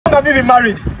have you been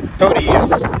married? 30 years.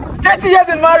 30 years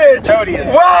in marriage? 30 years.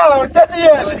 Wow, 30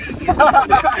 years.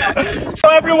 So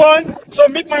everyone, so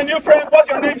meet my new friend. What's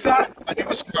your name, sir? My name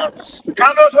is Carlos.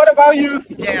 Carlos, what about you?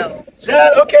 Jail. Yeah,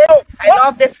 okay. I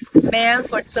love this man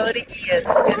for 30 years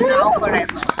and now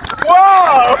forever.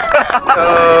 Wow!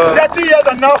 30 years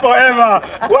and now forever.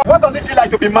 What does it feel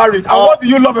like to be married? And what do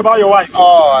you love about your wife?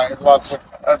 Oh, I love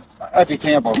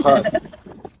everything about her.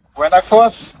 When I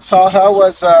first saw her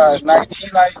was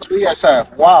 1993, I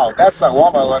said, wow, that's a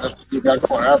woman I want to be married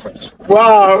forever.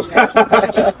 Wow!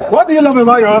 What do you love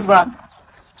about your husband?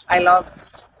 I love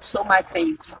so much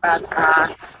things, but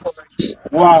his courage.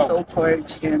 Wow. He's so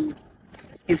courage and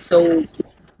he's so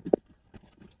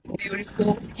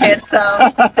beautiful,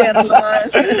 handsome, gentleman.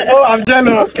 Oh, I'm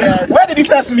jealous. Yes. Where did you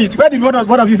first meet? Where did both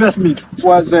of you first meet?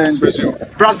 Was in Brazil.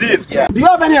 Brazil. Yeah. Do you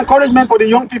have any encouragement for the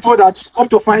young people that hope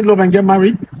to find love and get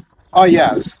married? Oh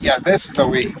yes, yeah, this is the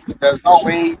way. There's no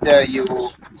way that you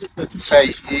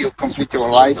say you complete your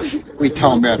life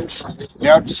without marriage.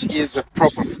 Marriage is a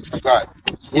proper for God.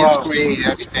 He's Wow. created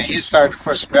everything. He started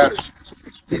first marriage.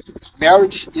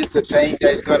 Marriage is the thing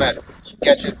that is gonna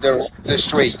get you the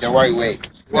straight, the right way.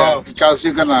 Wow. Because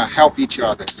you're gonna help each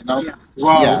other, you know? Yeah.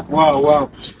 Wow, Yeah. wow, wow.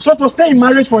 So to stay in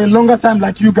marriage for a longer time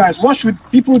like you guys, what should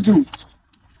people do?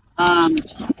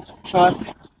 Trust.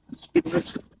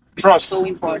 It's Trust. so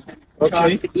important.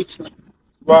 Okay. Trust each one.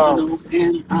 Wow.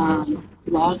 You know, and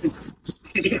love is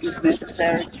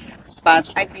necessary.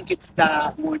 But I think it's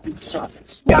the word is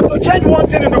trust. You have to change one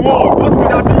thing in the world. What would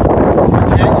that be?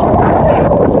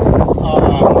 Change.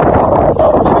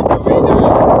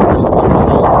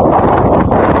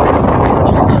 Yeah.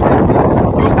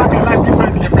 You start your life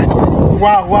differently.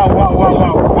 Wow, wow, wow, wow,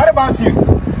 wow. What about you?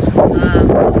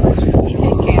 If I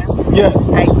can, Yeah.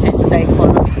 I change the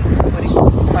economy for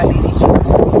equality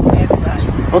of everybody.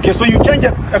 Okay, so you change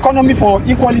the economy for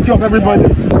equality of everybody.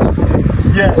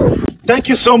 Yeah. Thank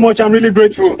you so much. I'm really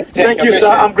grateful. Thank you, sir.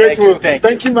 I'm grateful. Thank you.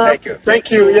 Thank you, ma'am. Thank you.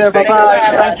 Thank you. Yeah, bye-bye.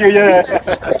 Thank you.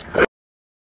 Yeah.